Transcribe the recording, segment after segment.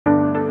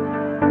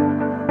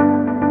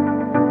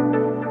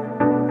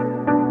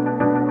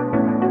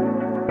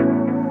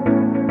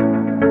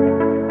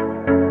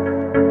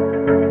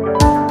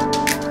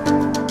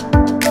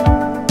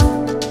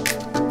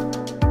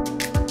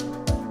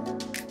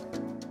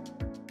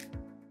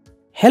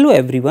Hello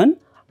everyone,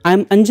 I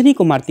am Anjani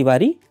Kumar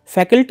Tiwari,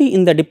 faculty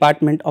in the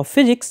Department of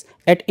Physics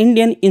at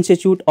Indian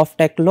Institute of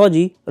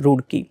Technology,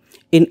 Roorkee.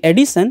 In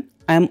addition,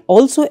 I am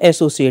also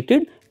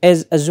associated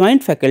as a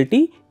joint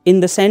faculty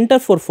in the Center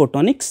for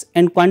Photonics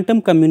and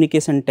Quantum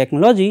Communication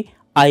Technology,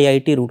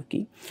 IIT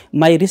Roorkee.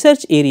 My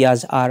research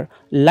areas are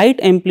light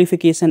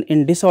amplification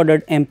in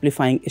disordered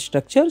amplifying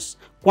structures,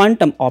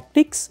 quantum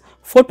optics,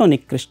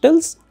 photonic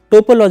crystals,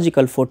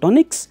 topological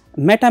photonics,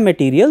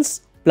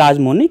 metamaterials,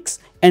 plasmonics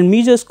and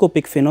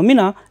mesoscopic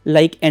phenomena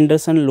like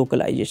Anderson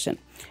localization.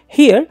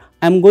 Here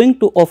I am going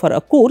to offer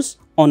a course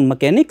on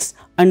mechanics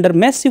under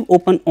massive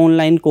open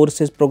online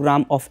courses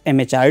program of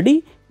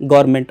MHRD,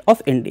 Government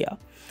of India.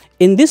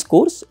 In this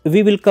course,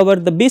 we will cover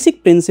the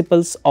basic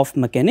principles of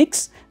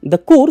mechanics. The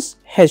course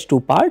has two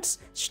parts,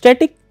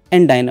 static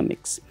and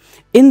dynamics.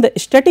 In the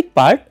static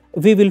part,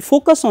 we will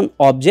focus on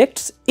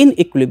objects in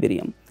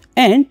equilibrium,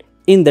 and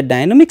in the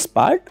dynamics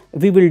part,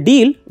 we will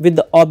deal with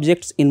the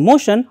objects in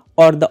motion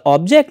or the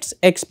objects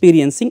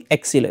experiencing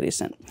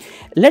acceleration.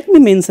 Let me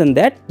mention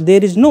that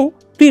there is no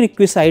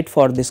prerequisite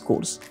for this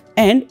course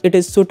and it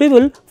is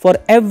suitable for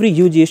every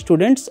UG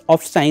students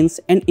of science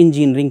and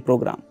engineering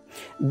program.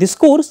 This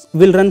course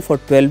will run for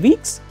 12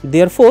 weeks,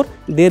 therefore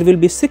there will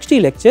be 60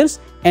 lectures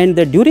and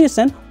the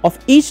duration of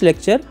each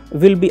lecture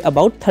will be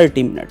about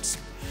 30 minutes.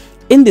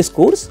 In this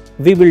course,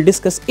 we will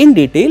discuss in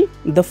detail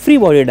the free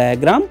body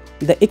diagram,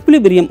 the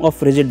equilibrium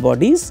of rigid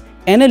bodies,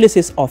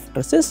 analysis of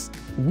trusses,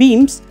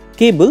 beams,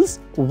 cables,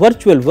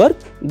 virtual work,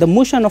 the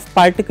motion of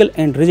particle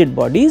and rigid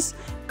bodies,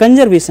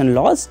 conservation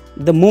laws,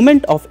 the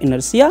moment of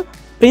inertia,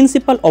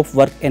 principle of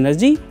work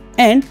energy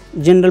and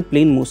general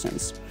plane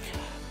motions.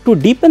 To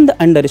deepen the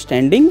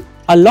understanding,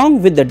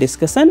 along with the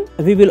discussion,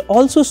 we will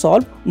also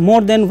solve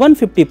more than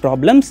 150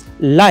 problems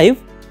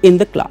live in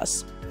the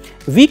class.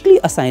 Weekly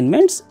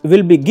assignments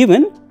will be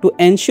given to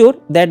ensure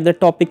that the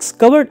topics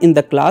covered in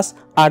the class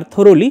are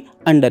thoroughly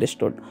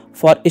understood.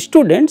 For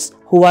students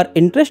who are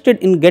interested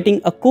in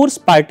getting a course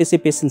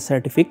participation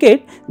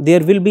certificate,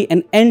 there will be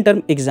an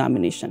end-term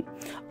examination.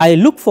 I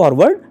look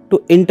forward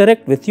to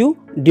interact with you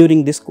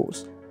during this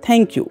course.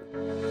 Thank you.